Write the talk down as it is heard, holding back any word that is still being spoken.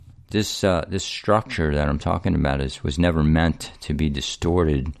This structure that I'm talking about was never meant to be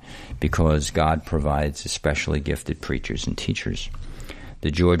distorted because God provides especially gifted preachers and teachers.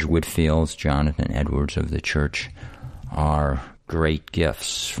 The George Whitfields, Jonathan Edwards of the church are great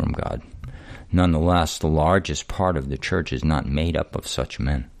gifts from God. Nonetheless, the largest part of the church is not made up of such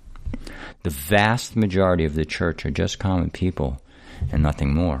men. The vast majority of the church are just common people and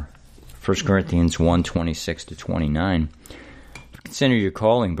nothing more. 1 Corinthians 1:26-29. Consider your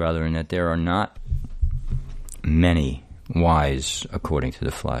calling, brethren, that there are not many wise according to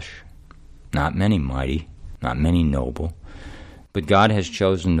the flesh, not many mighty, not many noble, but God has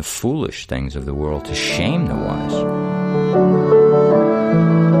chosen the foolish things of the world to shame the wise.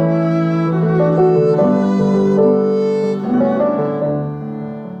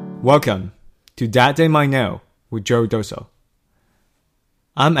 Welcome to That They Might Know with Joe Doso.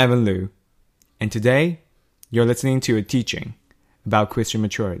 I'm Evan Liu, and today you're listening to a teaching about Christian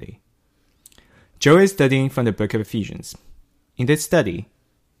maturity. Joe is studying from the book of Ephesians. In this study,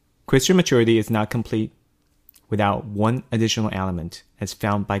 Christian maturity is not complete without one additional element as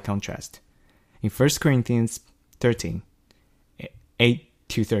found by contrast in 1 Corinthians 13,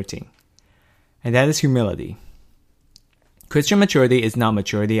 8-13, and that is humility. Christian maturity is not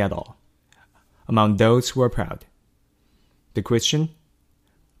maturity at all among those who are proud. The Christian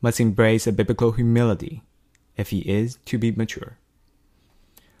must embrace a biblical humility if he is to be mature.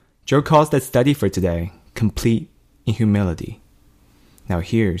 Joe calls that study for today complete in humility. Now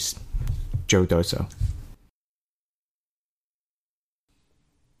here's Joe Doso.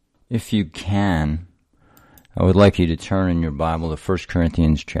 If you can, I would like you to turn in your Bible to 1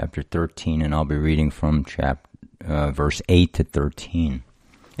 Corinthians chapter 13, and I'll be reading from verse 8-13.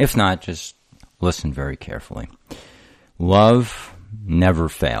 If not, just listen very carefully. Love never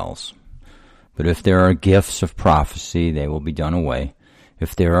fails, but if there are gifts of prophecy, they will be done away.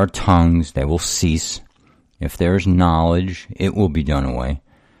 If there are tongues, they will cease. If there is knowledge, it will be done away.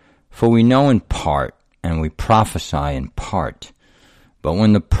 For we know in part, and we prophesy in part. But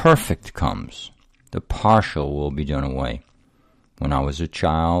when the perfect comes, the partial will be done away. When I was a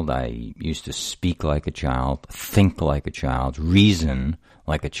child, I used to speak like a child, think like a child, reason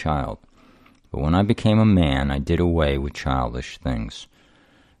like a child. But when I became a man, I did away with childish things.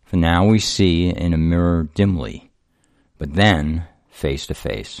 For now we see in a mirror dimly, but then face to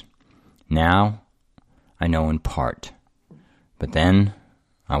face. Now I know in part, but then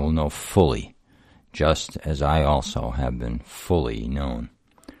I will know fully, just as I also have been fully known.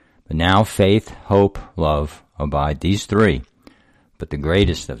 But now faith, hope, love abide, these three, but the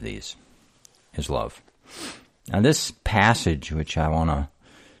greatest of these is love. Now this passage, which I want to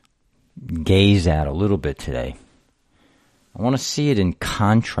gaze at a little bit today, I want to see it in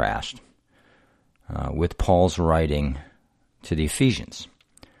contrast with Paul's writing to the Ephesians.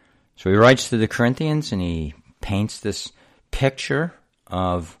 So he writes to the Corinthians and he paints this picture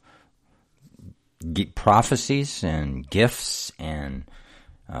of prophecies and gifts and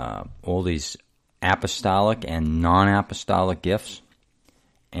all these apostolic and non-apostolic gifts,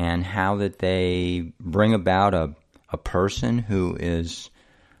 and how that they bring about a person who is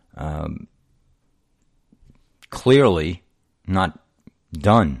clearly not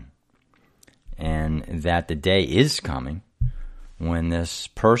done, and that the day is coming when this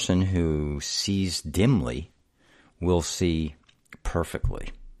person who sees dimly will see perfectly.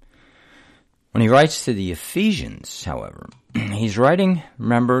 When he writes to the Ephesians, however, he's writing,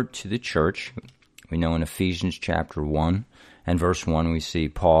 remember, to the church. We know in Ephesians chapter 1 and verse 1 we see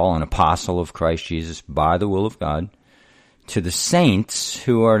Paul, an apostle of Christ Jesus by the will of God, to the saints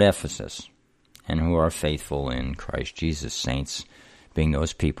who are at Ephesus and who are faithful in Christ Jesus. Saints being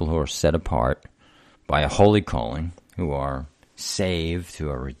those people who are set apart by a holy calling, who are saved, who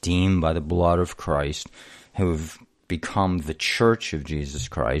are redeemed by the blood of Christ, who have become the church of Jesus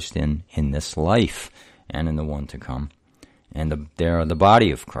Christ in this life and in the one to come. And they're the body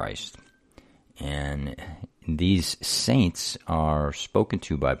of Christ. And these saints are spoken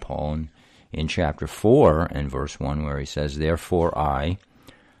to by Paul in chapter 4 and verse 1, where he says, "Therefore I,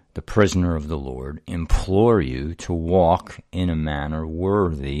 the prisoner of the Lord, implore you to walk in a manner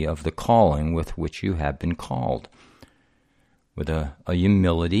worthy of the calling with which you have been called, with a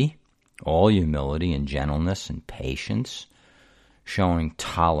humility, all humility and gentleness and patience, showing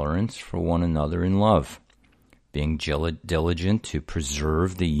tolerance for one another in love, being diligent to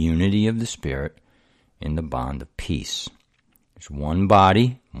preserve the unity of the Spirit in the bond of peace." There's one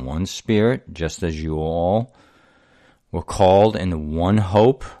body, one Spirit, just as you all were called in the one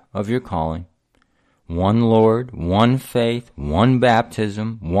hope of your calling, one Lord, one faith, one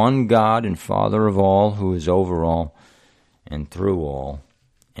baptism, one God and Father of all, who is over all and through all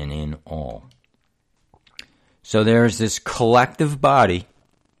and in all. So there's this collective body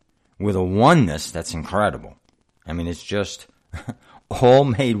with a oneness that's incredible. I mean, it's just all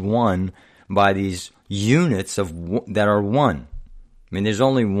made one by these units that are one. I mean, there's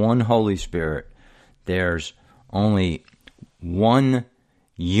only one Holy Spirit. There's only one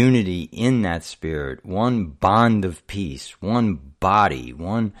unity in that Spirit, one bond of peace, one body,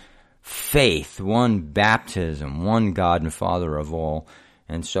 one faith, one baptism, one God and Father of all.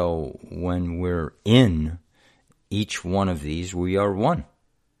 And so when we're in each one of these, we are one.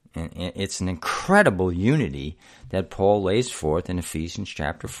 And it's an incredible unity that Paul lays forth in Ephesians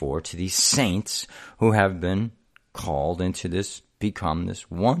chapter 4 to these saints who have been called into this, become this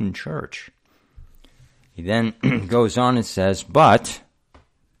one church. He then goes on and says, but,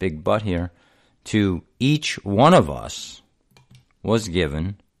 big but here, to each one of us was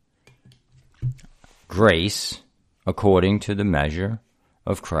given grace according to the measure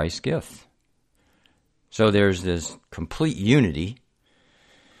of Christ's gift. So there's this complete unity,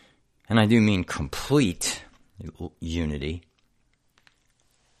 and I do mean complete unity,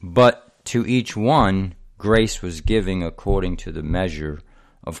 but to each one, grace was given according to the measure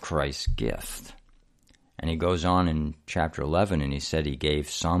of Christ's gift. And he goes on in chapter 11, and he said he gave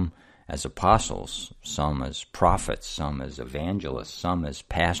some as apostles, some as prophets, some as evangelists, some as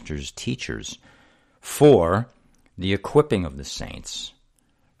pastors, teachers, for the equipping of the saints,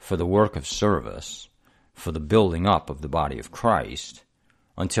 for the work of service, for the building up of the body of Christ,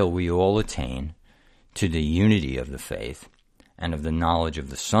 until we all attain to the unity of the faith and of the knowledge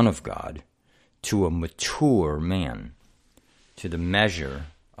of the Son of God, to a mature man, to the measure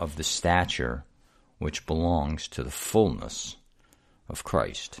of the stature which belongs to the fullness of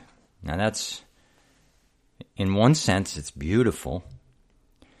Christ. Now that's, in one sense, it's beautiful.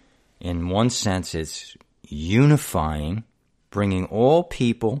 In one sense, it's unifying, bringing all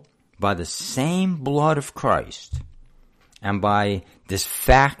people by the same blood of Christ, and by this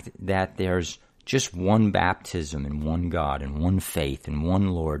fact that there's just one baptism and one God and one faith and one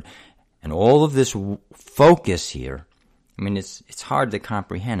Lord, and all of this focus here. I mean, it's hard to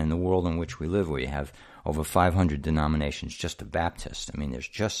comprehend in the world in which we live, where you have over 500 denominations just of Baptists. I mean, there's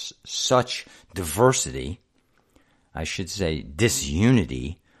just such diversity, I should say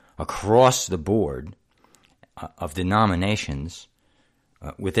disunity, across the board of denominations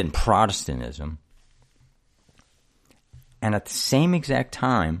within Protestantism. And at the same exact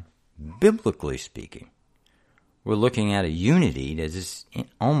time, biblically speaking, we're looking at a unity that is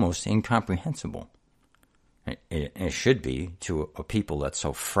almost incomprehensible. It should be to a people that's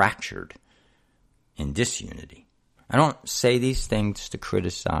so fractured in disunity. I don't say these things to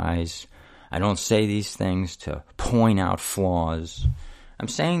criticize. I don't say these things to point out flaws. I'm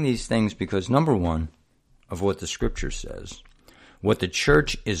saying these things because, number one, of what the Scripture says, what the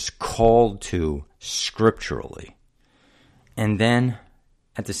church is called to scripturally, and then,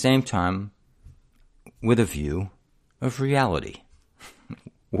 at the same time, with a view of reality.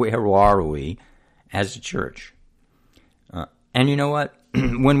 Where are we as a church? And you know what?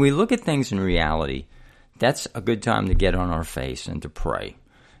 When we look at things in reality, that's a good time to get on our face and to pray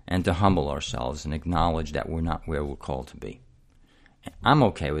and to humble ourselves and acknowledge that we're not where we're called to be. I'm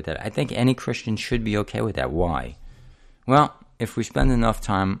okay with that. I think any Christian should be okay with that. Why? Well, if we spend enough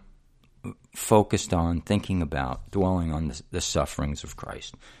time focused on thinking about, dwelling on the sufferings of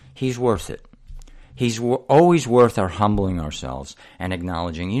Christ, He's worth it. He's always worth our humbling ourselves and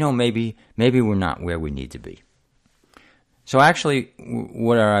acknowledging, maybe we're not where we need to be. So actually,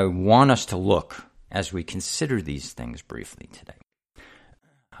 what I want us to look as we consider these things briefly today,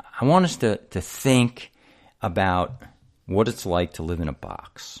 I want us to think about what it's like to live in a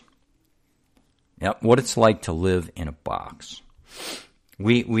box. Yep, what it's like to live in a box.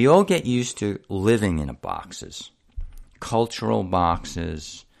 We all get used to living in boxes, cultural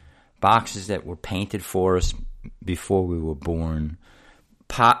boxes, boxes that were painted for us before we were born,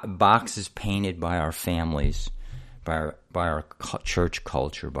 boxes painted by our families, by our church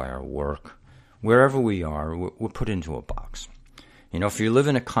culture, by our work. Wherever we are, we're put into a box. If you live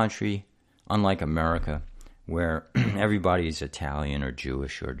in a country unlike America, where everybody is Italian or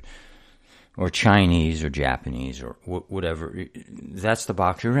Jewish or Chinese or Japanese or whatever, that's the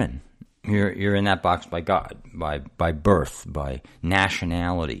box you're in. You're in that box by God, by birth, by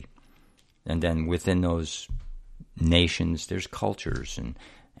nationality. And then within those nations, there's cultures,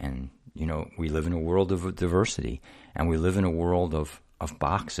 and we live in a world of diversity, and we live in a world of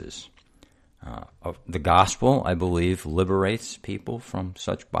boxes. The gospel, I believe, liberates people from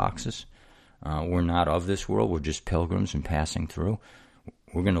such boxes. We're not of this world. We're just pilgrims and passing through.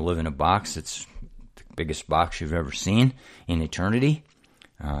 We're going to live in a box that's the biggest box you've ever seen in eternity.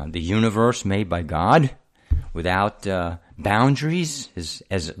 The universe made by God, without boundaries, is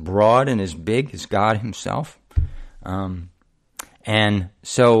as broad and as big as God himself. And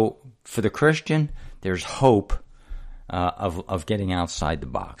so for the Christian, there's hope of getting outside the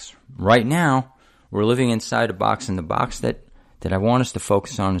box. Right now, we're living inside a box, and the box that I want us to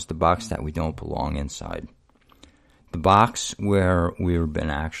focus on is the box that we don't belong inside. The box where we've been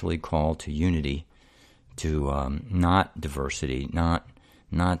actually called to unity, to not diversity, not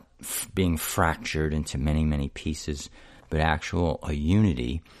being fractured into many, many pieces, but a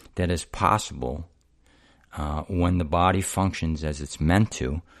unity that is possible when the body functions as it's meant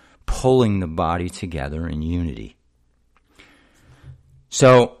to, pulling the body together in unity.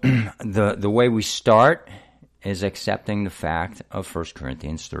 So the way we start is accepting the fact of 1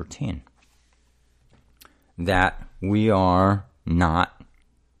 Corinthians 13, that we are not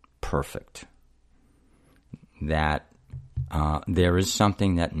perfect, that there is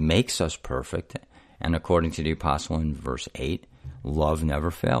something that makes us perfect, and according to the apostle in verse 8, love never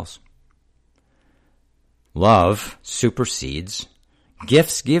fails. Love supersedes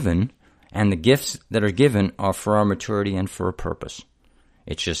gifts given, and the gifts that are given are for our maturity and for a purpose.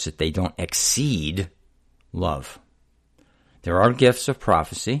 It's just that they don't exceed love. There are gifts of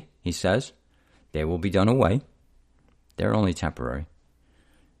prophecy, he says. They will be done away. They're only temporary.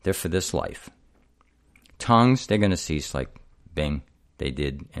 They're for this life. Tongues, they're going to cease like bing. They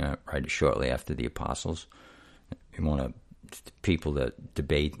did right shortly after the apostles. You want people to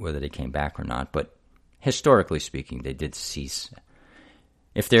debate whether they came back or not, but historically speaking, they did cease.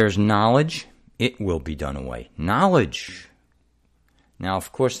 If there's knowledge, it will be done away. Knowledge. Now,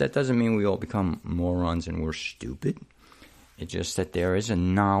 of course, that doesn't mean we all become morons and we're stupid. It's just that there is a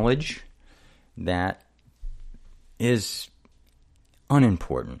knowledge that is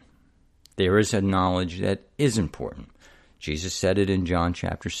unimportant. There is a knowledge that is important. Jesus said it in John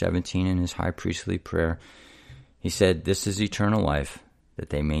chapter 17 in his high priestly prayer. He said, "This is eternal life,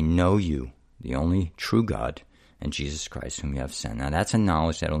 that they may know you, the only true God, and Jesus Christ whom you have sent." Now, that's a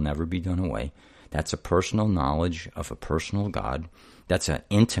knowledge that will never be done away. That's a personal knowledge of a personal God. That's an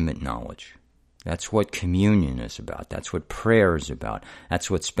intimate knowledge. That's what communion is about. That's what prayer is about. That's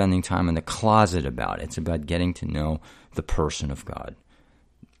what spending time in the closet about. It's about getting to know the person of God.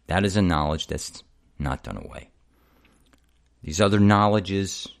 That is a knowledge that's not done away. These other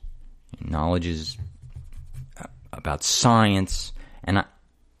knowledges about science, and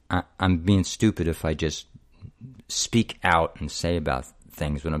I'm being stupid if I just speak out and say about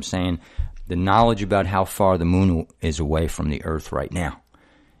things, but I'm saying the knowledge about how far the moon is away from the earth right now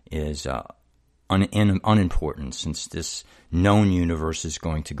is unimportant, since this known universe is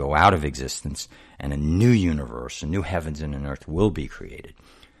going to go out of existence and a new universe, a new heavens and an earth will be created.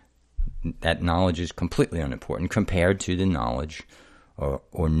 That knowledge is completely unimportant compared to the knowledge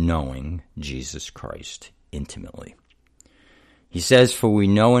or knowing Jesus Christ intimately. He says, "For we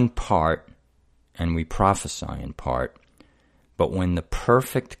know in part and we prophesy in part, but when the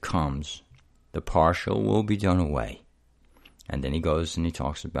perfect comes, the partial will be done away." And then he goes and he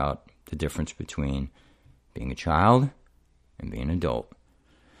talks about the difference between being a child and being an adult.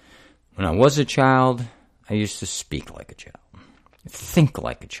 When I was a child, I used to speak like a child, think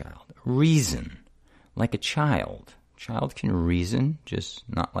like a child, reason like a child. A child can reason, just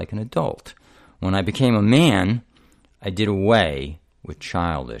not like an adult. When I became a man, I did away with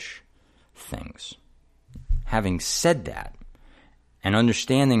childish things. Having said that, and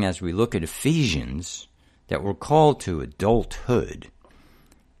understanding as we look at Ephesians that we're called to adulthood,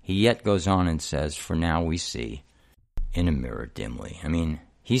 he yet goes on and says, "For now we see in a mirror dimly." I mean,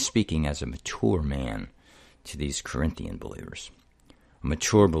 he's speaking as a mature man to these Corinthian believers. A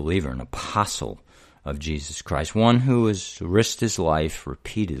mature believer, an apostle of Jesus Christ, one who has risked his life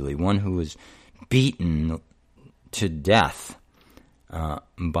repeatedly, one who was beaten to death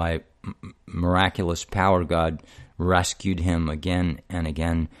by miraculous power. God rescued him again and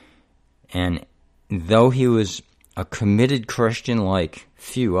again. And though he was a committed Christian like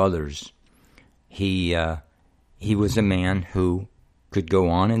few others, he was a man who could go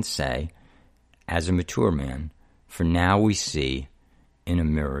on and say, as a mature man, "For now we see in a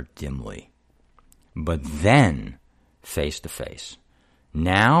mirror dimly, but then face to face.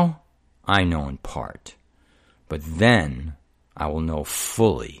 Now I know in part, but then I will know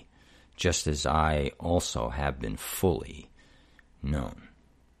fully, just as I also have been fully known."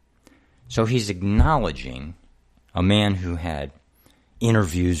 So he's acknowledging a man who had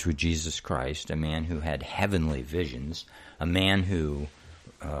interviews with Jesus Christ, a man who had heavenly visions, a man who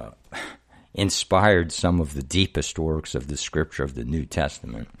inspired some of the deepest works of the Scripture of the New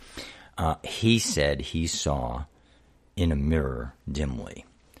Testament. He said he saw in a mirror dimly.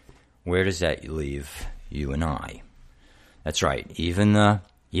 where does that leave you and I? That's right. Even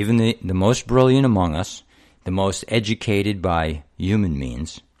the most brilliant among us, the most educated by human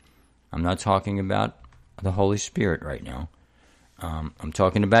means. I'm not talking about the Holy Spirit right now. I'm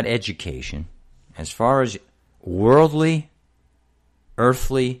talking about education. As far as worldly,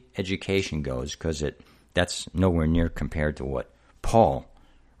 earthly education goes, because that's nowhere near compared to what Paul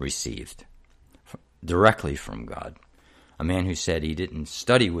received directly from God. A man who said he didn't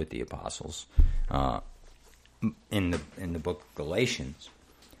study with the apostles in the book of Galatians,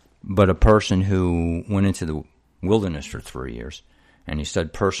 but a person who went into the wilderness for 3 years and he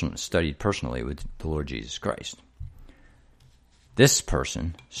studied personally with the Lord Jesus Christ. This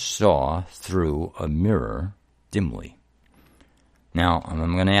person saw through a mirror dimly. Now,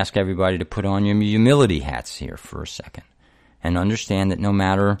 I'm going to ask everybody to put on your humility hats here for a second and understand that no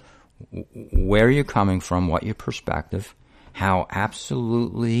matter where you're coming from, what your perspective, how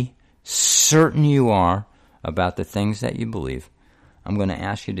absolutely certain you are about the things that you believe, I'm going to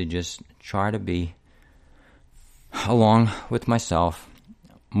ask you to just try to be, along with myself,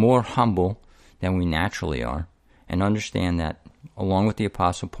 more humble than we naturally are, and understand that, along with the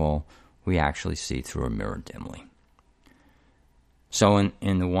Apostle Paul, we actually see through a mirror dimly. So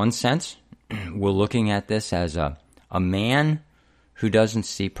in the one sense, we're looking at this as a man who doesn't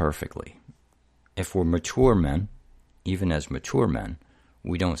see perfectly. If we're mature men, even as mature men,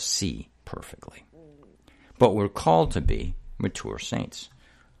 we don't see perfectly. But we're called to be mature saints,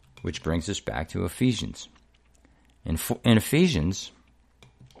 which brings us back to Ephesians. In Ephesians,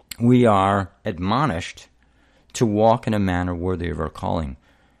 we are admonished to walk in a manner worthy of our calling.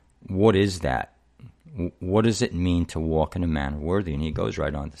 What is that? What does it mean to walk in a manner worthy? And he goes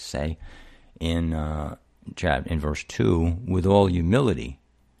right on to say in verse 2, with all humility.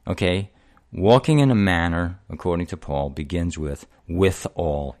 Okay? Walking in a manner, according to Paul, begins with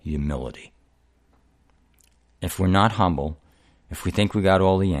all humility. If we're not humble, if we think we got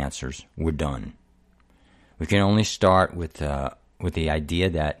all the answers, we're done. We can only start with the idea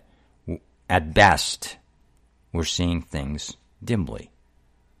that, at best, we're seeing things dimly.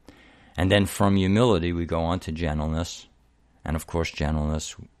 And then from humility, we go on to gentleness, and of course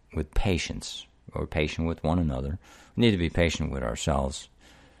gentleness with patience. We're patient with one another. We need to be patient with ourselves.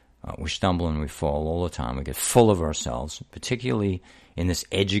 We stumble and we fall all the time. We get full of ourselves, particularly in this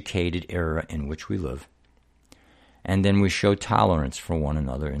educated era in which we live. And then we show tolerance for one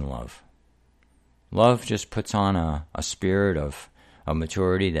another in love. Love just puts on a spirit of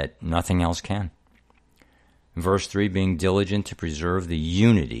maturity that nothing else can. Verse 3, being diligent to preserve the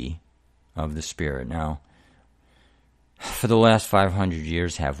unity of the Spirit. Now, for the last 500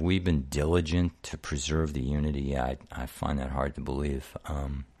 years, have we been diligent to preserve the unity? Yeah, I find that hard to believe.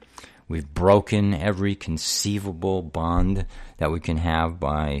 We've broken every conceivable bond that we can have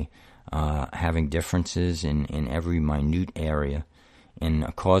by having differences in every minute area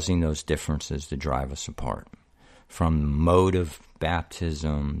and causing those differences to drive us apart. From mode of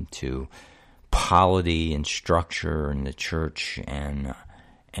baptism to polity and structure in the church and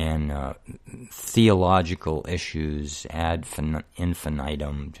theological issues ad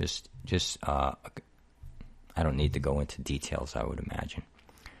infinitum. Just I don't need to go into details, I would imagine.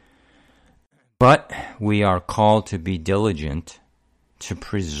 But we are called to be diligent to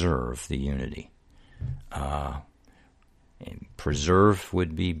preserve the unity. Preserve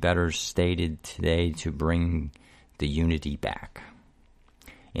would be better stated today, to bring the unity back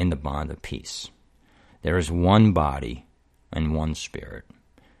in the bond of peace. There is one body and one Spirit,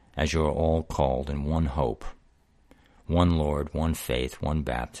 as you are all called in one hope, one Lord, one faith, one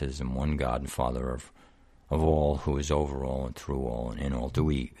baptism, one God and Father of all, who is over all and through all and in all. Do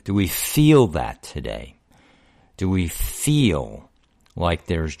we feel that today? Do we feel like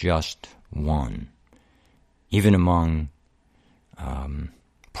there's just one? Even among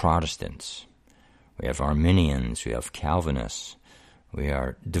Protestants, we have Arminians, we have Calvinists. We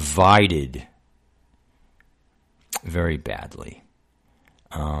are divided very badly.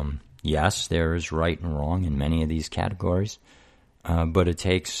 Yes, there is right and wrong in many of these categories, but it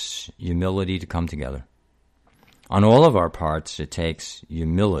takes humility to come together. On all of our parts, it takes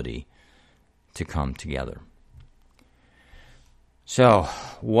humility to come together. So,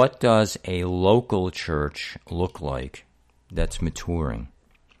 what does a local church look like that's maturing?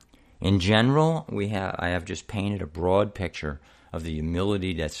 In general, I have just painted a broad picture of the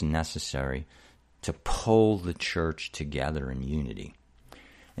humility that's necessary to pull the church together in unity.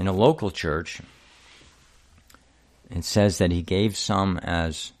 In a local church, it says that he gave some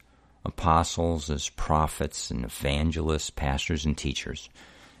as apostles, as prophets and evangelists, pastors and teachers.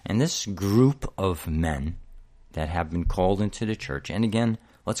 And this group of men that have been called into the church, and again,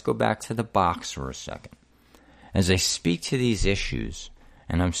 let's go back to the box for a second. As I speak to these issues,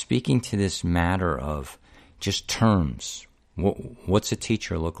 and I'm speaking to this matter of just terms, what's a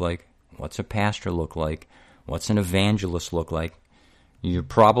teacher look like? What's a pastor look like? What's an evangelist look like? You're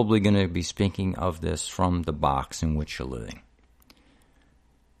probably going to be speaking of this from the box in which you're living.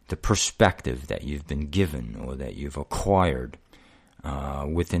 The perspective that you've been given or that you've acquired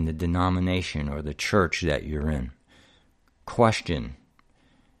within the denomination or the church that you're in. Question: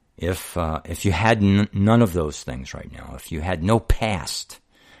 If you had none of those things right now, if you had no past,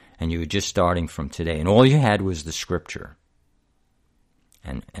 and you were just starting from today, and all you had was the Scripture,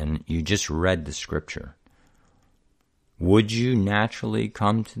 and you just read the Scripture, would you naturally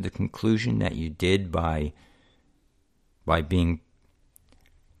come to the conclusion that you did by being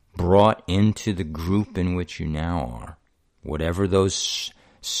brought into the group in which you now are, whatever those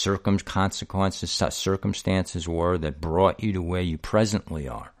circumstances were that brought you to where you presently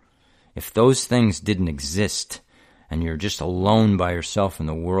are? If those things didn't exist and you're just alone by yourself in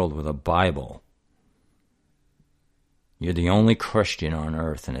the world with a Bible, you're the only Christian on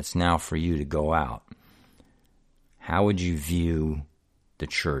earth and it's now for you to go out, how would you view the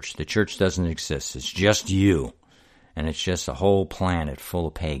church? The church doesn't exist. It's just you. And it's just a whole planet full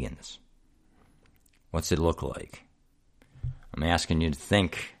of pagans. What's it look like? I'm asking you to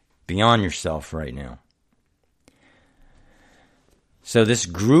think beyond yourself right now. So this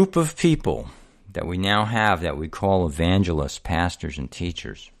group of people that we now have that we call evangelists, pastors, and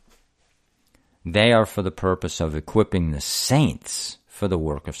teachers, they are for the purpose of equipping the saints for the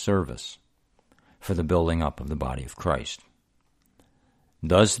work of service, for the building up of the body of Christ.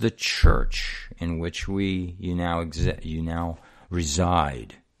 Does the church in which you now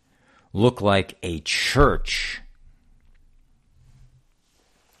reside look like a church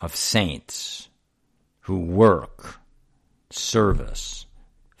of saints who work service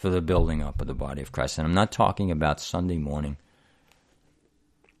for the building up of the body of Christ? And I'm not talking about Sunday morning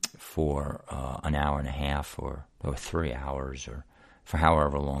for an hour and a half or 3 hours or for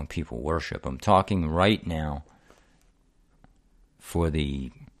however long people worship. I'm talking right now for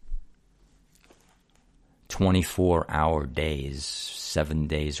the 24-hour days, 7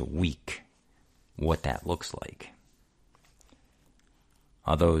 days a week, what that looks like.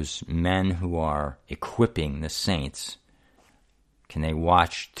 Are those men who are equipping the saints, can they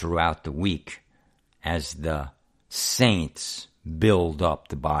watch throughout the week as the saints build up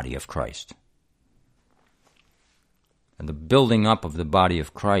the body of Christ? And the building up of the body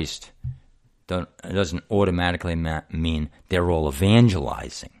of Christ doesn't automatically mean they're all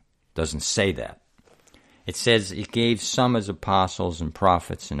evangelizing. It doesn't say that. It says he gave some as apostles and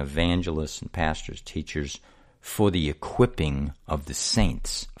prophets and evangelists and pastors, teachers, for the equipping of the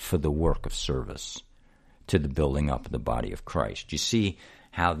saints for the work of service, to the building up of the body of Christ. You see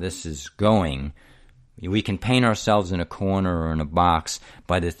how this is going. We can paint ourselves in a corner or in a box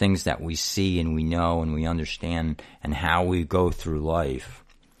by the things that we see and we know and we understand and how we go through life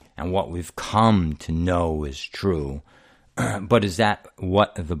and what we've come to know is true. But is that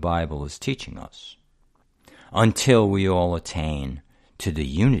what the Bible is teaching us? Until we all attain to the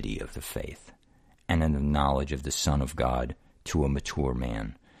unity of the faith and in the knowledge of the Son of God, to a mature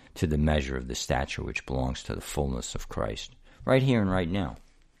man, to the measure of the stature which belongs to the fullness of Christ. Right here and right now.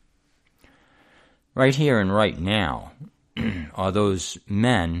 Right here and right now are those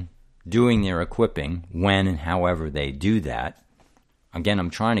men doing their equipping when and however they do that. Again, I'm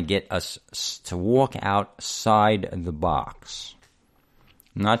trying to get us to walk outside the box.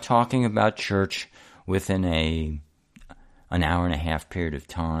 I'm not talking about church within an hour and a half period of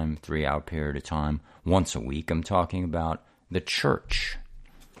time, 3 hour period of time, once a week. I'm talking about the church.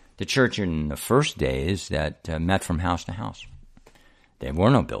 The church in the first days that met from house to house. There were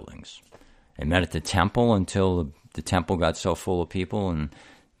no buildings. They met at the temple until the temple got so full of people and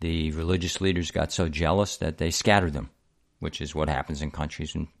the religious leaders got so jealous that they scattered them, which is what happens in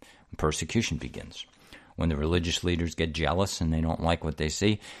countries when persecution begins. When the religious leaders get jealous and they don't like what they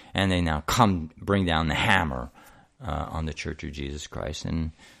see, and they now bring down the hammer on the Church of Jesus Christ.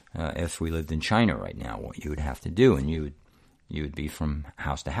 And if we lived in China right now, what you would have to do, and you would be from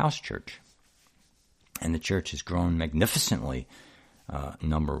house to house church. And the church has grown magnificently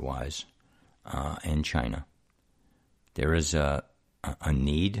number-wise in China. There is a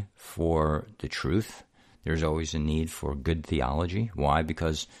need for the truth. There's always a need for good theology. Why?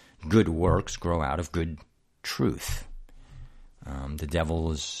 Because good works grow out of good truth. The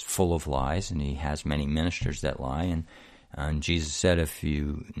devil is full of lies, and he has many ministers that lie. And Jesus said, if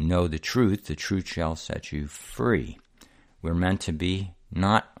you know the truth shall set you free. We're meant to be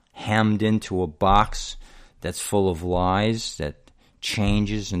not hemmed into a box that's full of lies that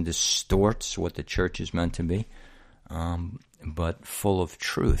changes and distorts what the church is meant to be, but full of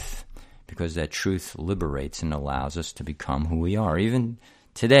truth, because that truth liberates and allows us to become who we are. Even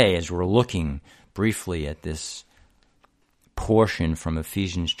today, as we're looking briefly at this portion from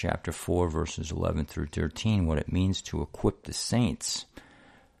Ephesians chapter 4, verses 11 through 13, what it means to equip the saints,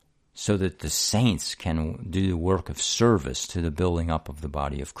 so that the saints can do the work of service to the building up of the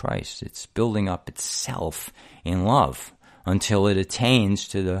body of Christ. It's building up itself in love until it attains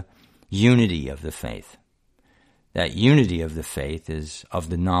to the unity of the faith. That unity of the faith is of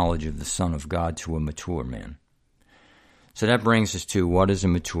the knowledge of the Son of God to a mature man. So that brings us to, what is a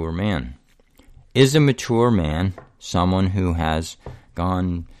mature man? Is a mature man someone who has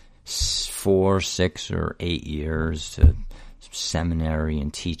gone 4, 6, or 8 years to seminary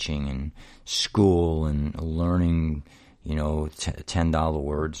and teaching and school and learning, $10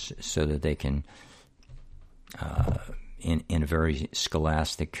 words so that they can, in a very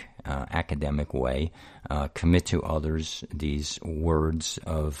scholastic, academic way, commit to others these words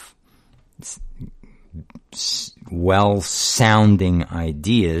of well-sounding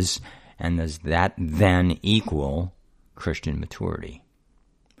ideas, and does that then equal Christian maturity?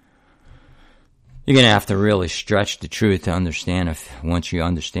 You're going to have to really stretch the truth to understand, once you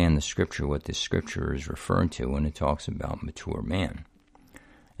understand the Scripture, what this Scripture is referring to when it talks about mature man.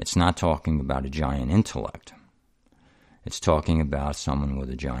 It's not talking about a giant intellect. It's talking about someone with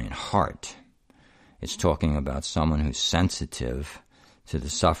a giant heart. It's talking about someone who's sensitive to the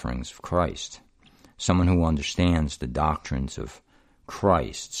sufferings of Christ. Someone who understands the doctrines of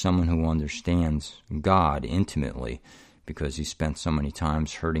Christ. Someone who understands God intimately because he spent so many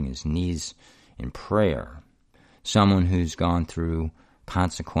times hurting his knees in prayer. Someone who's gone through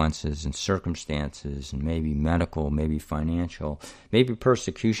consequences and circumstances, and maybe medical, maybe financial, maybe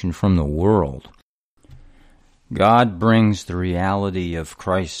persecution from the world. God brings the reality of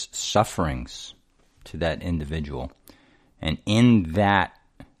Christ's sufferings to that individual. And in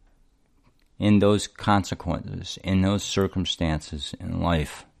those consequences, in those circumstances in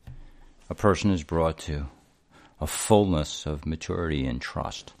life, a person is brought to a fullness of maturity and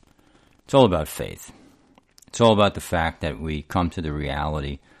trust. It's all about faith. It's all about the fact that we come to the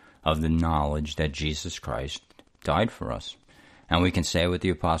reality of the knowledge that Jesus Christ died for us. And we can say with the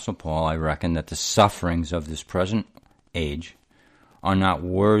Apostle Paul, I reckon that the sufferings of this present age are not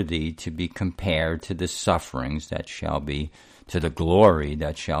worthy to be compared to the sufferings that shall be, to the glory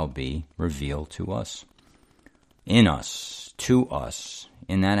that shall be revealed to us, in us, to us,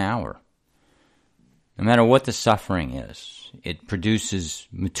 in that hour. No matter what the suffering is, it produces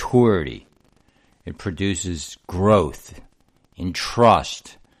maturity. It produces growth in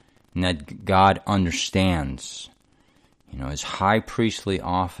trust, and that God understands. His high priestly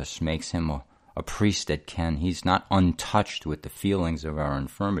office makes him a priest that he's not untouched with the feelings of our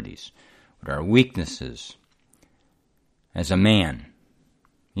infirmities, with our weaknesses. As a man,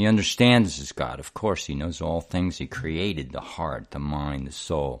 he understands as God. Of course, he knows all things. He created the heart, the mind, the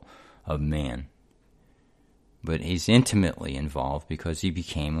soul of man. But he's intimately involved because he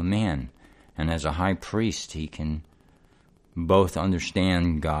became a man. And as a high priest, he can both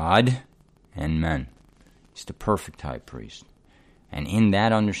understand God and men. He's the perfect high priest. And in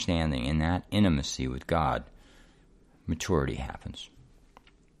that understanding, in that intimacy with God, maturity happens.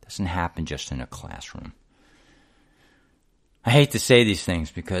 It doesn't happen just in a classroom. I hate to say these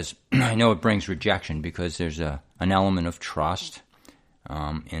things because I know it brings rejection, because there's an element of trust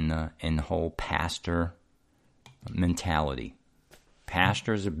in the whole pastor mentality.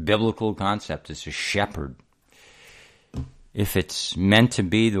 Pastor is a biblical concept. It's a shepherd. If it's meant to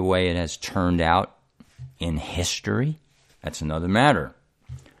be the way it has turned out in history, that's another matter.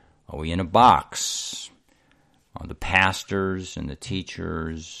 Are we in a box? Are the pastors and the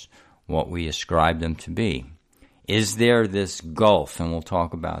teachers what we ascribe them to be? Is there this gulf, and we'll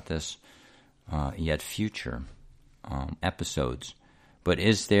talk about this yet future episodes, but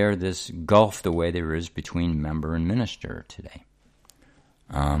is there this gulf the way there is between member and minister today?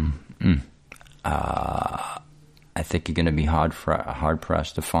 I think you're going to be hard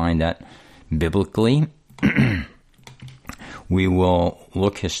pressed to find that biblically. We will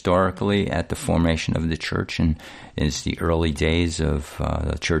look historically at the formation of the church, and it's the early days of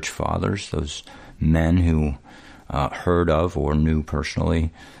the church fathers, those men who heard of or knew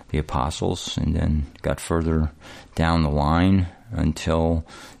personally the apostles, and then got further down the line until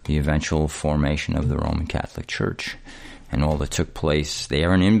the eventual formation of the Roman Catholic Church, and all that took place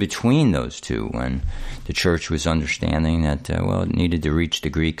there. And in between those two, when the church was understanding that, it needed to reach the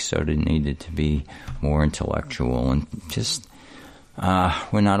Greeks, so it needed to be more intellectual. And just,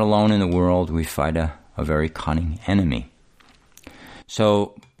 we're not alone in the world. We fight a very cunning enemy.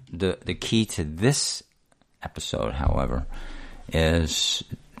 So the key to this episode, however, is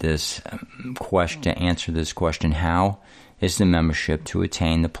this question, to answer this question: how is the membership to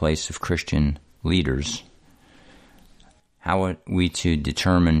attain the place of Christian leaders? How are we to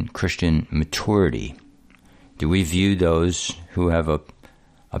determine Christian maturity? Do we view those who have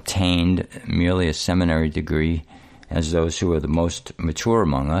obtained merely a seminary degree as those who are the most mature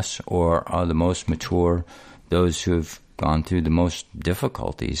among us, or are the most mature those who have gone through the most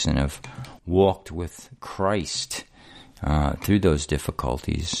difficulties and have walked with Christ through those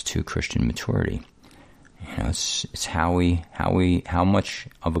difficulties to Christian maturity? It's how much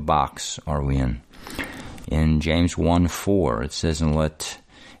of a box are we in? In James 1:4, it says, "And let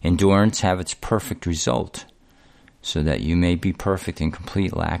endurance have its perfect result, so that you may be perfect and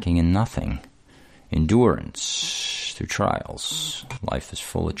complete, lacking in nothing." Endurance through trials. Life is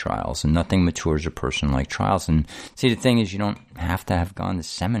full of trials, and nothing matures a person like trials. And see, the thing is, you don't have to have gone to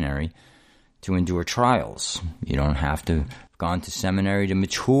seminary to endure trials. You don't have to have gone to seminary to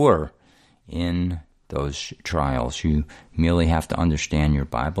mature in those trials. You merely have to understand your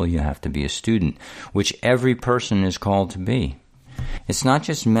Bible. You have to be a student, which every person is called to be. It's not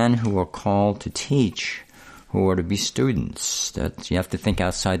just men who are called to teach who are to be students. That you have to think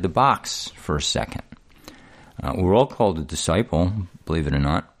outside the box for a second. We're all called to disciple, believe it or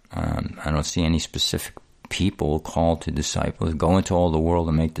not. I don't see any specific people called to disciple. Go into all the world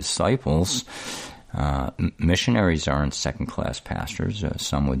and make disciples. Missionaries aren't second-class pastors.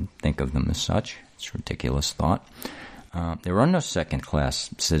 Some would think of them as such. It's a ridiculous thought. There are no second-class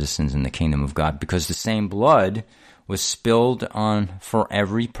citizens in the kingdom of God, because the same blood was spilled for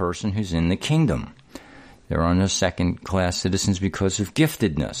every person who's in the kingdom. There are no second-class citizens because of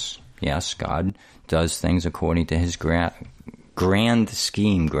giftedness. Yes, God does things according to his grand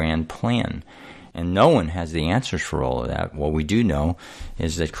scheme, grand plan. And no one has the answers for all of that. What we do know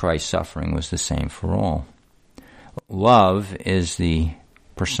is that Christ's suffering was the same for all. Love is the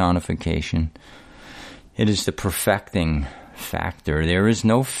personification. It is the perfecting factor. There is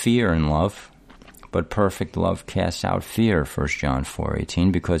no fear in love, but perfect love casts out fear, 1 John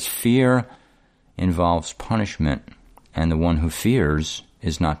 4:18, because fear involves punishment, and the one who fears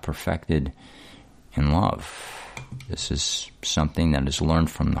is not perfected in love. This is something that is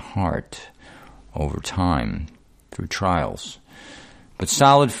learned from the heart over time through trials. But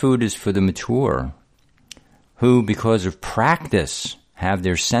solid food is for the mature, who, because of practice, have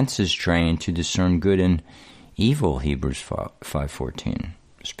their senses trained to discern good and evil, Hebrews 5:14,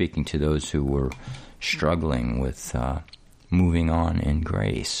 speaking to those who were struggling with moving on in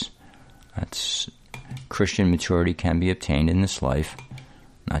grace. That's Christian maturity can be obtained in this life,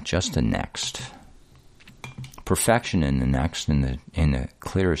 not just the next. Perfection in the next, in the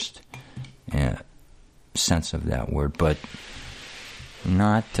clearest sense of that word, but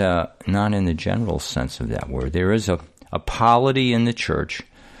not in the general sense of that word. There is a polity in the church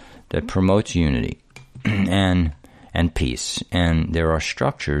that promotes unity and peace, and there are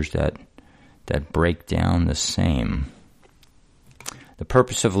structures that break down the same. The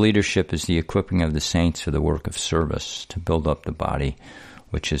purpose of leadership is the equipping of the saints for the work of service, to build up the body,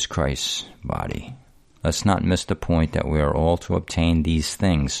 which is Christ's body. Let's not miss the point that we are all to obtain these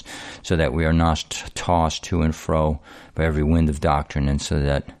things, so that we are not tossed to and fro by every wind of doctrine, and so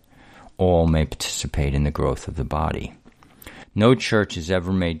that all may participate in the growth of the body. No church is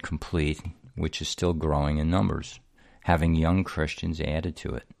ever made complete which is still growing in numbers, having young Christians added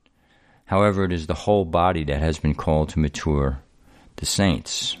to it. However, it is the whole body that has been called to mature the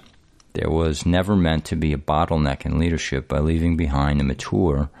saints. There was never meant to be a bottleneck in leadership by leaving behind the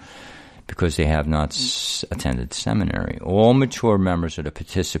mature because they have not attended seminary. All mature members are to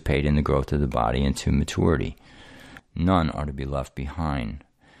participate in the growth of the body into maturity. None are to be left behind.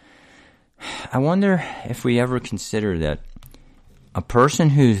 I wonder if we ever consider that a person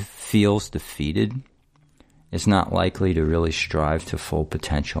who feels defeated is not likely to really strive to full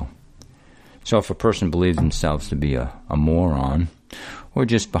potential. So if a person believes themselves to be a moron, or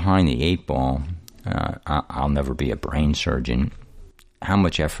just behind the eight ball, I'll never be a brain surgeon, how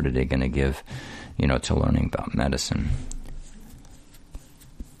much effort are they going to give, to learning about medicine?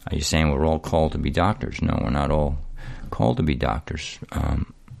 Are you saying we're all called to be doctors? No, we're not all called to be doctors.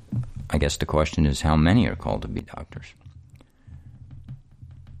 I guess the question is, how many are called to be doctors?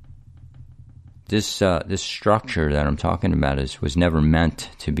 This structure that I'm talking about was never meant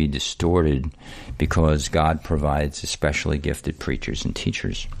to be distorted, because God provides especially gifted preachers and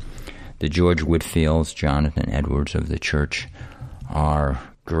teachers. The George Whitfields, Jonathan Edwards of the church are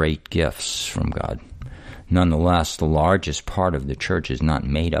great gifts from God. Nonetheless, the largest part of the church is not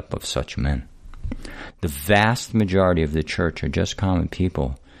made up of such men. The vast majority of the church are just common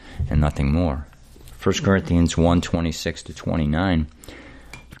people and nothing more. 1 Corinthians 1:26-29.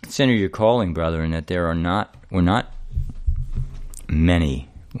 Consider your calling, brethren, that we're not many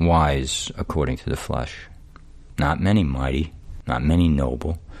wise according to the flesh, not many mighty, not many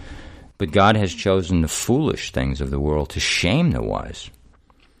noble, but God has chosen the foolish things of the world to shame the wise.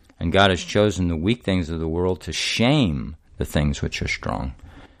 And God has chosen the weak things of the world to shame the things which are strong.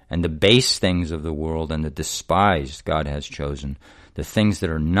 And the base things of the world and the despised God has chosen, the things that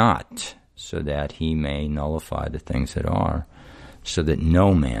are not, so that he may nullify the things that are, so that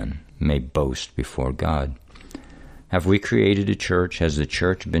no man may boast before God. Have we created a church? Has the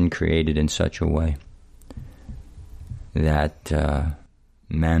church been created in such a way that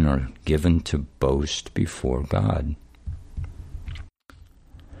men are given to boast before God?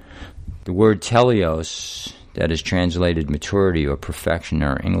 The word teleos, that is translated maturity or perfection in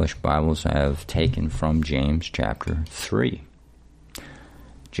our English Bibles, I have taken from James chapter 3.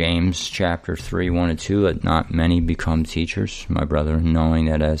 James chapter 3, 1 and 2, let not many become teachers, my brethren, knowing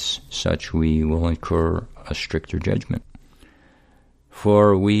that as such we will incur a stricter judgment.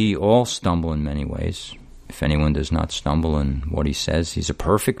 For we all stumble in many ways. If anyone does not stumble in what he says, he's a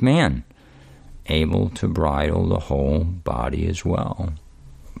perfect man, able to bridle the whole body as well.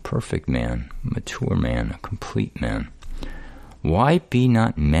 A perfect man, mature man, a complete man. Why be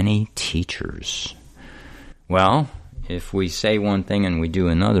not many teachers? Well, if we say one thing and we do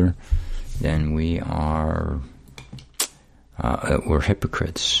another, then we're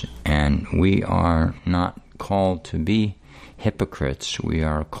hypocrites, and we are not called to be hypocrites. We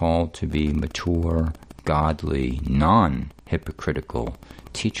are called to be mature, godly, non-hypocritical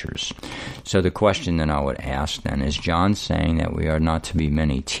teachers. So the question that I would ask then, is John saying that we are not to be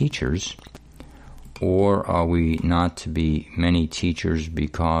many teachers, or are we not to be many teachers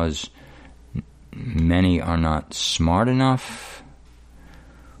because many are not smart enough,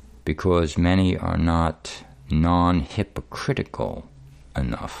 because many are not non-hypocritical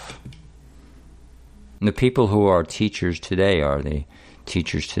enough? And the people who are teachers today, are they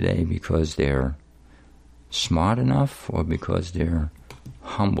teachers today because they're smart enough or because they're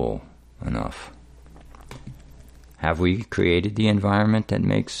humble enough? Have we created the environment that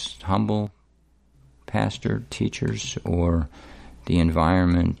makes humble pastor teachers, or the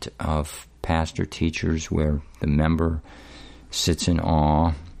environment of pastor teachers where the member sits in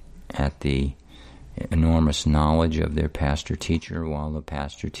awe at the enormous knowledge of their pastor teacher, while the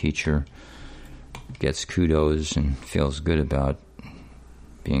pastor teacher gets kudos and feels good about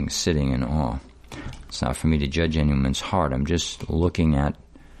being sitting in awe? It's not for me to judge anyone's heart. I'm just looking at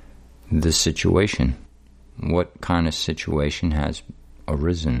the situation. What kind of situation has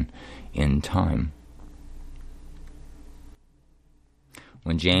arisen in time?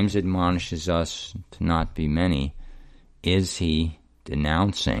 When James admonishes us to not be many, is he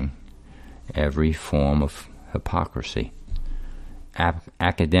denouncing every form of hypocrisy?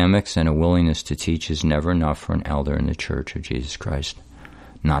 Academics and a willingness to teach is never enough for an elder in the Church of Jesus Christ.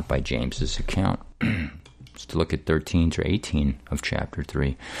 Not by James's account. Let's look at 13 to 18 of chapter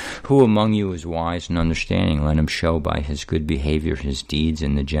 3. Who among you is wise and understanding? Let him show by his good behavior his deeds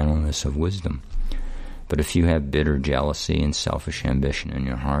in the gentleness of wisdom. But if you have bitter jealousy and selfish ambition in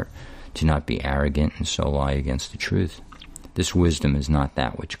your heart, do not be arrogant and so lie against the truth. This wisdom is not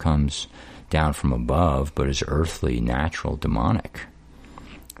that which comes down from above, but is earthly, natural, demonic.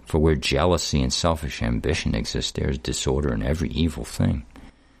 For where jealousy and selfish ambition exist, there is disorder in every evil thing.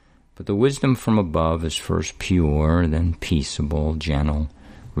 But the wisdom from above is first pure, then peaceable, gentle,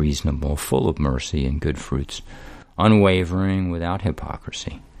 reasonable, full of mercy and good fruits, unwavering, without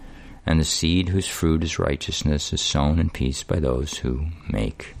hypocrisy. And the seed whose fruit is righteousness is sown in peace by those who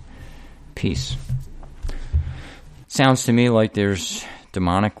make peace. Sounds to me like there's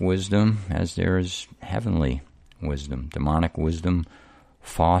demonic wisdom as there is heavenly wisdom. Demonic wisdom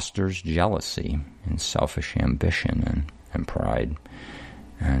fosters jealousy and selfish ambition and pride.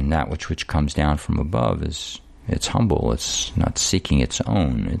 And that which comes down from above it's humble. It's not seeking its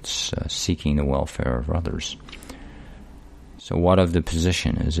own. It's seeking the welfare of others. So what of the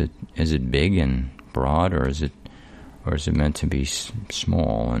position? Is it big and broad, or is it meant to be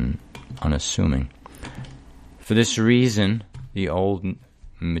small and unassuming? For this reason, the old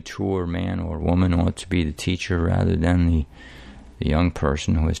mature man or woman ought to be the teacher rather than the young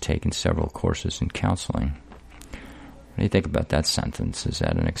person who has taken several courses in counseling. What do you think about that sentence? Is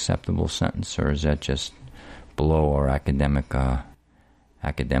that an acceptable sentence, or is that just below our academics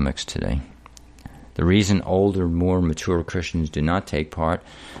today? The reason older, more mature Christians do not take part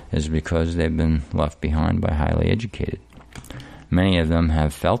is because they've been left behind by highly educated. Many of them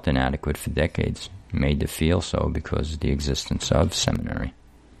have felt inadequate for decades, made to feel so because of the existence of seminary.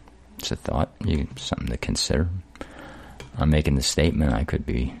 It's a thought, something to consider. I'm making the statement, I could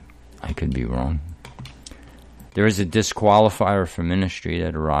be wrong. There is a disqualifier for ministry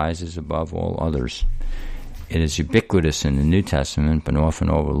that arises above all others. It is ubiquitous in the New Testament, but often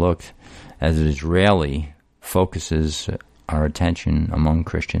overlooked, as it rarely focuses our attention among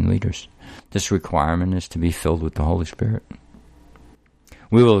Christian leaders. This requirement is to be filled with the Holy Spirit.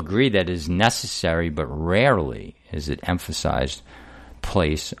 We will agree that it is necessary, but rarely is it emphasized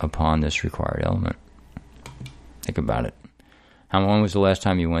place upon this required element. Think about it. When was the last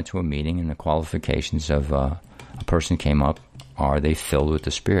time you went to a meeting and the qualifications of a person came up? Are they filled with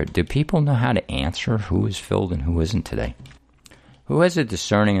the Spirit? Do people know how to answer who is filled and who isn't today? Who has a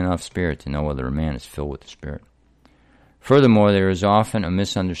discerning enough spirit to know whether a man is filled with the Spirit? Furthermore, there is often a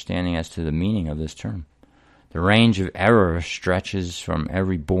misunderstanding as to the meaning of this term. The range of error stretches from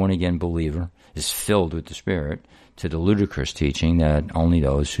every born-again believer is filled with the Spirit to the ludicrous teaching that only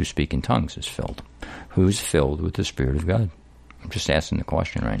those who speak in tongues is filled. Who's filled with the Spirit of God? I'm just asking the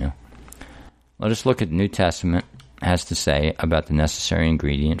question right now. Let us look at the New Testament has to say about the necessary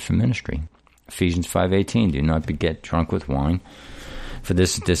ingredient for ministry. Ephesians 5:18, do not get drunk with wine, for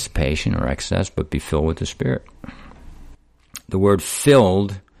this is dissipation or excess, but be filled with the Spirit. The word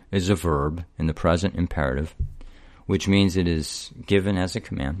filled is a verb in the present imperative, which means it is given as a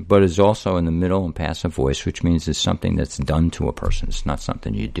command, but is also in the middle and passive voice, which means it's something that's done to a person. It's not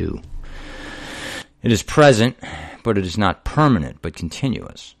something you do. It is present, but it is not permanent, but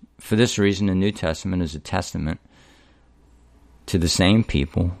continuous. For this reason, the New Testament is a testament to the same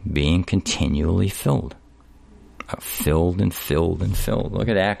people being continually filled. Filled and filled and filled. Look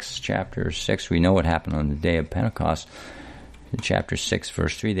at Acts chapter 6. We know what happened on the day of Pentecost. In chapter 6,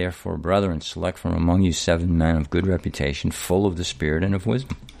 verse 3, therefore, brethren, select from among you 7 men of good reputation, full of the Spirit and of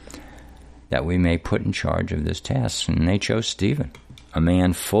wisdom, that we may put in charge of this task. And they chose Stephen, a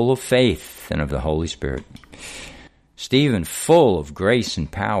man full of faith and of the Holy Spirit. Stephen, full of grace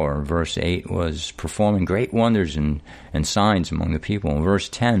and power, verse 8, was performing great wonders and signs among the people. In verse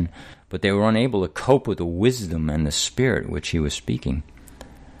 10, but they were unable to cope with the wisdom and the spirit which he was speaking.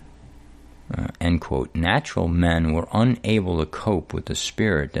 End quote. Natural men were unable to cope with the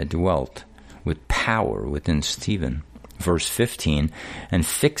spirit that dwelt with power within Stephen. Verse 15, and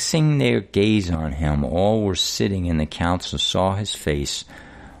fixing their gaze on him, all were sitting in the council saw his face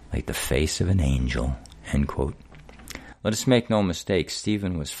like the face of an angel. End quote. Let us make no mistake,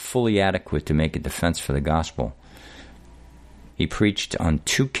 Stephen was fully adequate to make a defense for the gospel. He preached on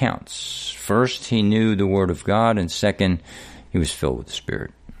 2 counts. First, he knew the word of God, and second, he was filled with the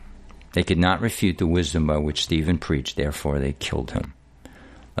Spirit. They could not refute the wisdom by which Stephen preached, therefore they killed him.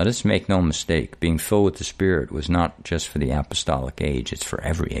 Let us make no mistake, being filled with the Spirit was not just for the apostolic age, it's for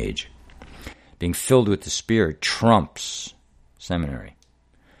every age. Being filled with the Spirit trumps seminary.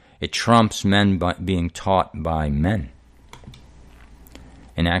 It trumps men being taught by men.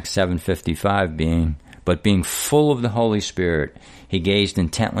 In Acts 7:55, being full of the Holy Spirit, he gazed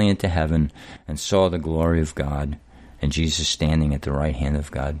intently into heaven and saw the glory of God and Jesus standing at the right hand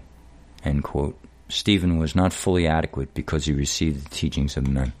of God. End quote. Stephen was not fully adequate because he received the teachings of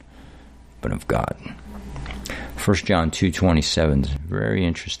men, but of God. 1 John 2:27 is a very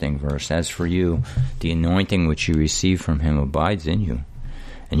interesting verse. As for you, the anointing which you receive from him abides in you,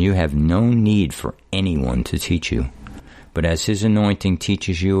 and you have no need for anyone to teach you. But as his anointing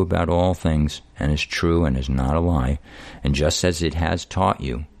teaches you about all things, and is true and is not a lie, and just as it has taught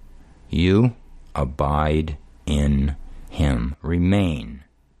you, you abide in him. Remain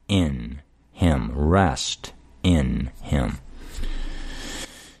in him. Rest in him.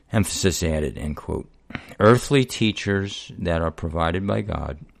 Emphasis added, end quote. Earthly teachers that are provided by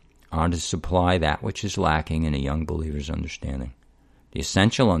God are to supply that which is lacking in a young believer's understanding. The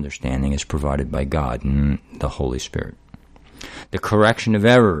essential understanding is provided by God and the Holy Spirit. The correction of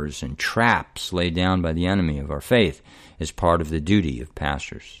errors and traps laid down by the enemy of our faith is part of the duty of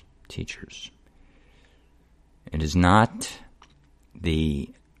pastors, teachers. It is not the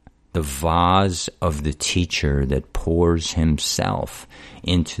vase of the teacher that pours himself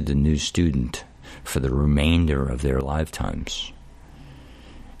into the new student for the remainder of their lifetimes.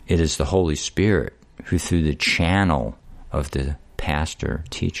 It is the Holy Spirit who, through the channel of the pastor,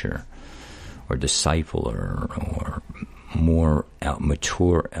 teacher, or disciple, or more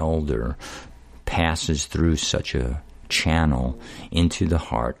mature elder, passes through such a channel into the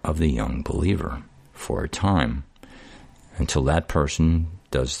heart of the young believer for a time, until that person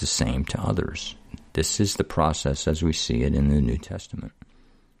does the same to others. This is the process as we see it in the New Testament.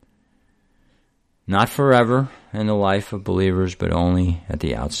 Not forever in the life of believers, but only at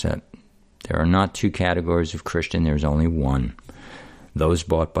the outset. There are not two categories of Christian, there is only one. Those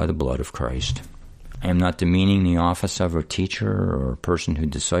bought by the blood of Christ. I am not demeaning the office of a teacher or a person who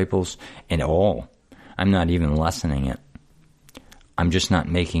disciples at all. I'm not even lessening it. I'm just not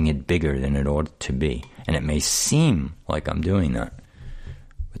making it bigger than it ought to be. And it may seem like I'm doing that.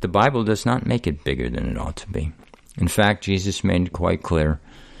 But the Bible does not make it bigger than it ought to be. In fact, Jesus made it quite clear,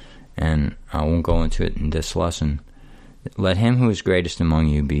 and I won't go into it in this lesson. Let him who is greatest among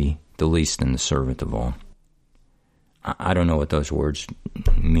you be the least and the servant of all. I don't know what those words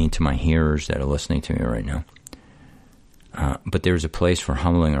mean to my hearers that are listening to me right now. But there's a place for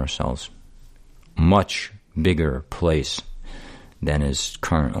humbling ourselves. Much bigger place than is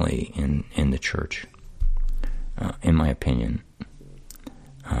currently in the church, in my opinion.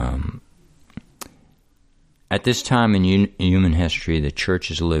 At this time in human history, the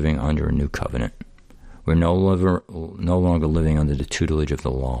church is living under a new covenant. We're no longer living under the tutelage of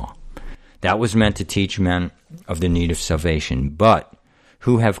the law. That was meant to teach men of the need of salvation, but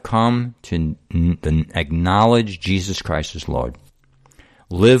who have come to acknowledge Jesus Christ as Lord.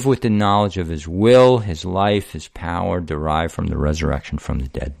 Live with the knowledge of his will, his life, his power derived from the resurrection from the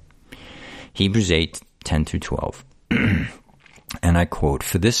dead. Hebrews 8:10-12. And I quote,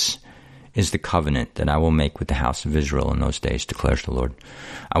 "For this is the covenant that I will make with the house of Israel in those days, declares the Lord.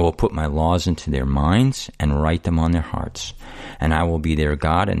 I will put my laws into their minds and write them on their hearts. And I will be their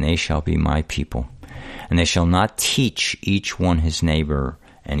God, and they shall be my people. And they shall not teach each one his neighbor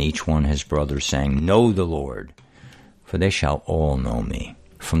and each one his brother, saying, Know the Lord. For they shall all know me,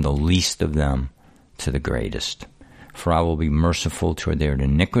 from the least of them to the greatest. For I will be merciful toward their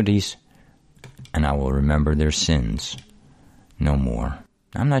iniquities, and I will remember their sins no more."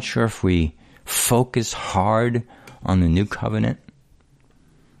 I'm not sure if we focus hard on the new covenant,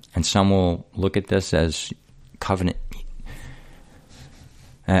 and some will look at this as covenant,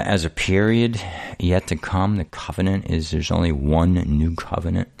 as a period yet to come. The covenant is, there's only one new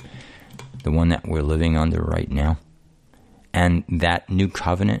covenant, the one that we're living under right now. And that new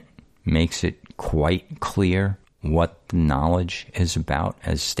covenant makes it quite clear what the knowledge is about,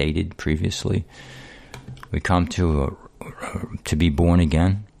 as stated previously. We come to be born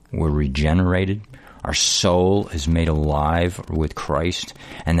again. We're regenerated. Our soul is made alive with Christ,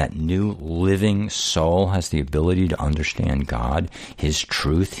 and that new living soul has the ability to understand God, his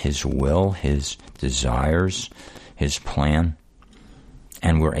truth, his will, his desires, his plan,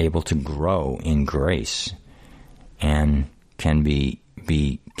 and we're able to grow in grace and can be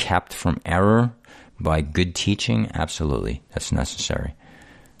kept from error by good teaching. Absolutely, that's necessary.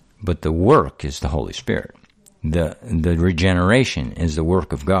 But the work is the Holy Spirit. The regeneration is the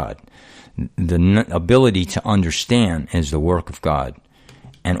work of God. The ability to understand is the work of God.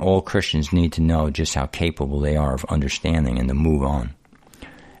 And all Christians need to know just how capable they are of understanding and to move on.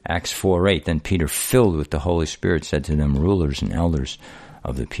 Acts 4:8, then Peter, filled with the Holy Spirit, said to them, rulers and elders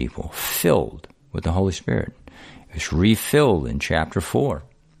of the people, filled with the Holy Spirit. It was refilled in chapter 4.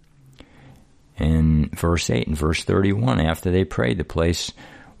 In verse 8 and verse 31, after they prayed, the place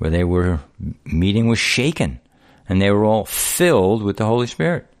where they were meeting was shaken, and they were all filled with the Holy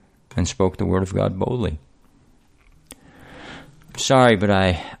Spirit and spoke the word of God boldly. Sorry, but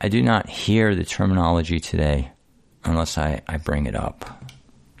I do not hear the terminology today unless I bring it up.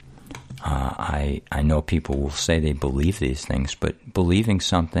 I know people will say they believe these things, but believing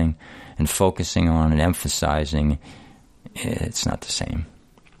something and focusing on it, emphasizing, it's not the same.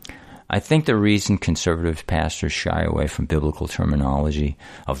 I think the reason conservative pastors shy away from biblical terminology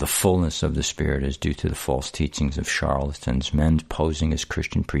of the fullness of the Spirit is due to the false teachings of charlatans, men posing as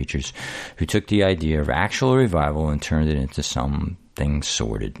Christian preachers who took the idea of actual revival and turned it into something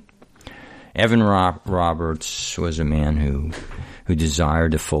sordid. Evan Roberts was a man who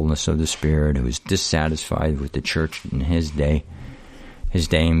desired the fullness of the Spirit, who was dissatisfied with the church in his day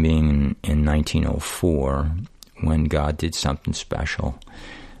being in 1904 when God did something special.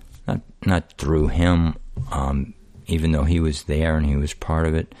 Not through him, even though he was there and he was part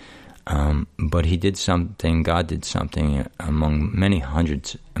of it, but he did something, God did something among many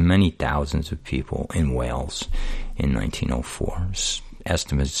thousands of people in Wales in 1904.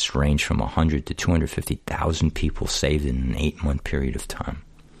 Estimates range from 100 to 250,000 people saved in an 8-month period of time.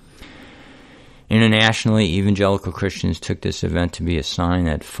 Internationally, evangelical Christians took this event to be a sign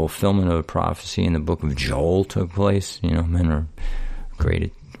that fulfillment of a prophecy in the book of Joel took place. Men are great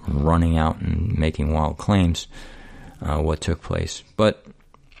at running out and making wild claims, what took place. But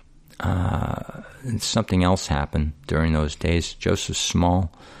something else happened during those days. Joseph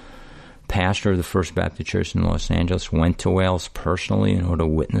Small, pastor of the First Baptist Church in Los Angeles, went to Wales personally in order to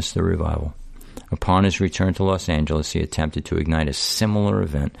witness the revival. Upon his return to Los Angeles, he attempted to ignite a similar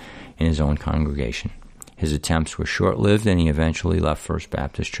event in his own congregation. His attempts were short-lived, and he eventually left First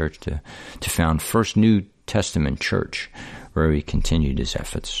Baptist Church to found First New Testament Church, where he continued his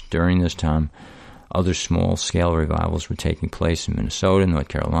efforts. During this time, other small-scale revivals were taking place in Minnesota, North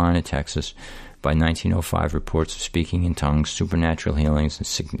Carolina, Texas. By 1905, reports of speaking in tongues, supernatural healings, and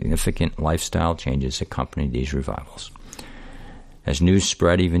significant lifestyle changes accompanied these revivals. As news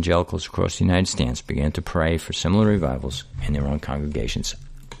spread, evangelicals across the United States began to pray for similar revivals in their own congregations.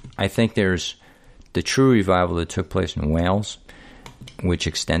 I think there's the true revival that took place in Wales, which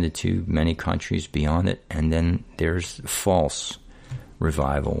extended to many countries beyond it, and then there's false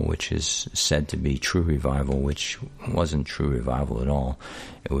revival, which is said to be true revival, which wasn't true revival at all.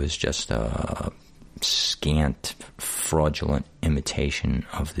 It was just a scant, fraudulent imitation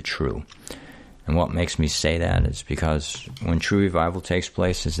of the true. And what makes me say that is because when true revival takes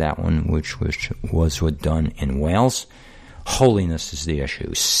place is that one which was done in Wales. Holiness is the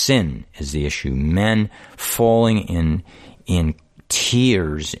issue. Sin is the issue. Men falling in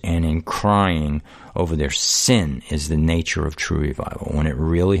tears and in crying over their sin is the nature of true revival. When it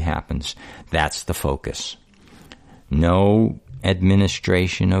really happens, that's the focus. No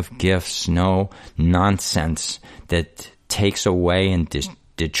administration of gifts, no nonsense that takes away and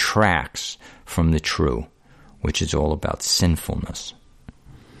detracts from the true, which is all about sinfulness.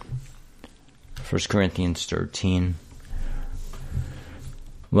 1 Corinthians 13.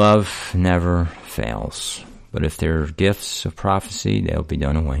 Love never fails. But if there are gifts of prophecy, they'll be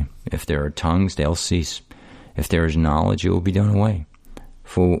done away. If there are tongues, they'll cease. If there is knowledge, it will be done away.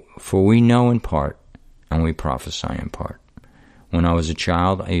 For we know in part, and we prophesy in part. When I was a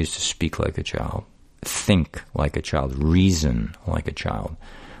child, I used to speak like a child, think like a child, reason like a child.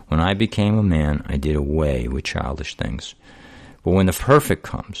 When I became a man, I did away with childish things. But when the perfect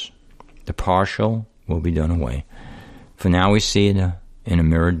comes, the partial will be done away. For now we see it in a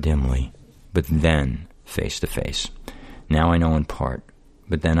mirror dimly, but then face to face. Now I know in part,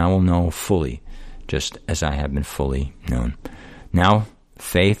 but then I will know fully, just as I have been fully known. Now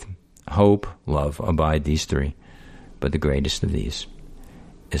faith, hope, love abide, these three, but the greatest of these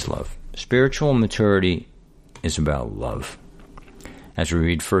is love. Spiritual maturity is about love. As we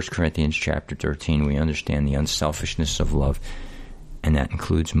read 1 Corinthians chapter 13, we understand the unselfishness of love, and that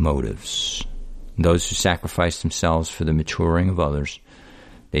includes motives. Those who sacrifice themselves for the maturing of others,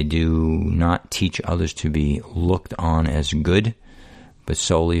 they do not teach others to be looked on as good, but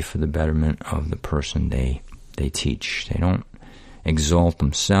solely for the betterment of the person they teach. They don't exalt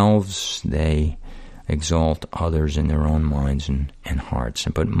themselves, they exalt others in their own minds and hearts.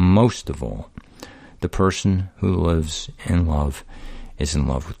 But most of all, the person who lives in love is in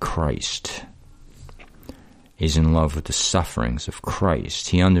love with Christ. He's in love with the sufferings of Christ.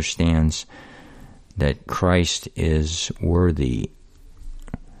 He understands that Christ is worthy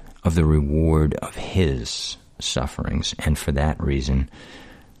of the reward of his sufferings, and for that reason,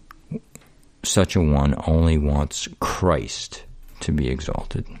 such a one only wants Christ to be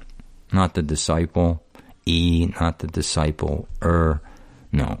exalted. Not the disciple, not the disciple,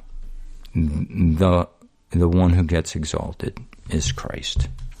 no. The one who gets exalted is Christ.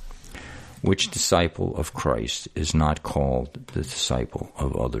 Which disciple of Christ is not called the disciple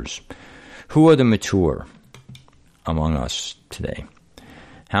of others? Who are the mature among us today?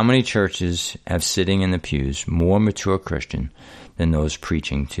 How many churches have sitting in the pews more mature Christian than those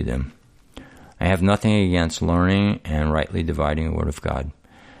preaching to them? I have nothing against learning and rightly dividing the Word of God.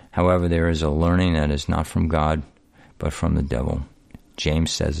 However, there is a learning that is not from God, but from the devil.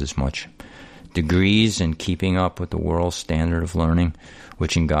 James says as much. Degrees in keeping up with the world's standard of learning,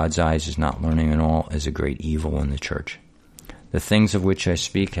 which in God's eyes is not learning at all, is a great evil in the church. The things of which I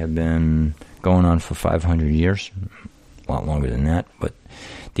speak have been going on for 500 years, a lot longer than that, but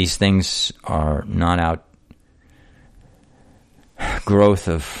these things are not outgrowth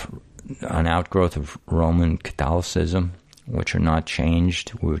of Roman Catholicism, which was not changed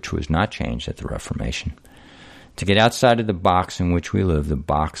at the Reformation. To get outside of the box in which we live, the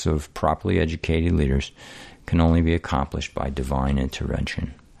box of properly educated leaders, can only be accomplished by divine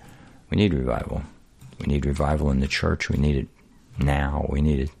intervention. We need revival. We need revival in the church. We need it now. We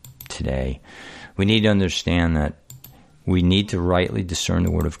need it today. We need to understand that we need to rightly discern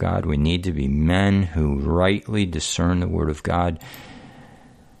the Word of God. We need to be men who rightly discern the Word of God.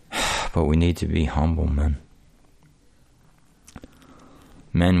 But we need to be humble men.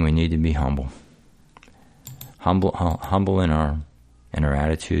 Men, we need to be humble. Humble in our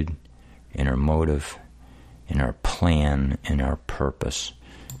attitude, in our motive, in our plan, in our purpose,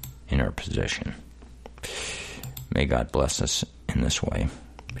 in our position. May God bless us in this way.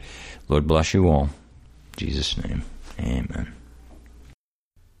 Lord bless you all. In Jesus' name, amen.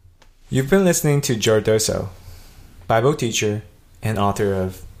 You've been listening to Joe Doso, Bible teacher and author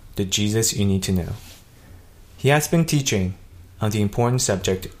of The Jesus You Need to Know. He has been teaching on the important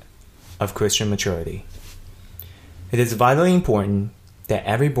subject of Christian maturity. It is vitally important that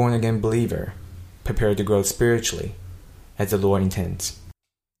every born-again believer prepare to grow spiritually as the Lord intends.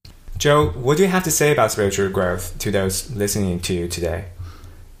 Joe, what do you have to say about spiritual growth to those listening to you today?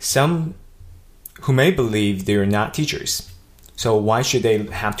 Some who may believe they are not teachers, so why should they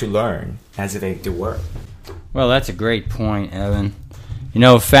have to learn as if they were? Well, that's a great point, Evan.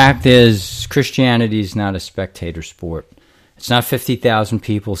 Fact is, Christianity is not a spectator sport. It's not 50,000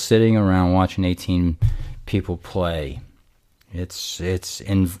 people sitting around watching 18 people play. It's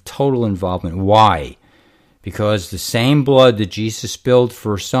in total involvement. Why? Because the same blood that Jesus spilled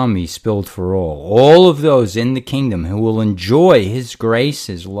for some, he spilled for all. All of those in the kingdom who will enjoy his grace,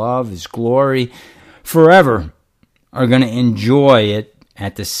 his love, his glory forever are going to enjoy it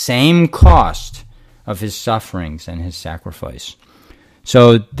at the same cost of his sufferings and his sacrifice.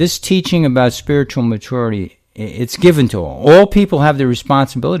 So this teaching about spiritual maturity, it's given to all. All people have the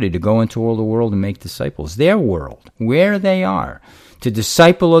responsibility to go into all the world and make disciples. Their world, where they are, to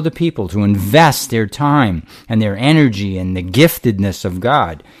disciple other people, to invest their time and their energy and the giftedness of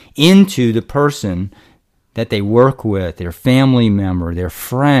God into the person that they work with, their family member, their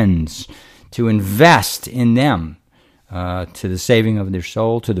friends, to invest in them to the saving of their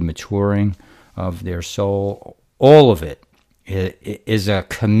soul, to the maturing of their soul. All of it is a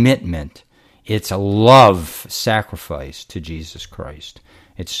commitment. It's a love sacrifice to Jesus Christ.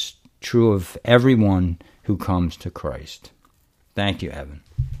 It's true of everyone who comes to Christ. Thank you, Evan.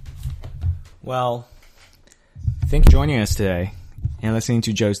 Well, thanks for joining us today and listening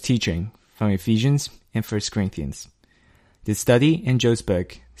to Joe's teaching from Ephesians and 1 Corinthians. This study and Joe's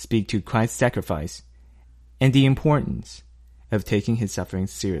book speak to Christ's sacrifice and the importance of taking his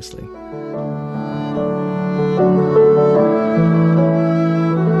sufferings seriously.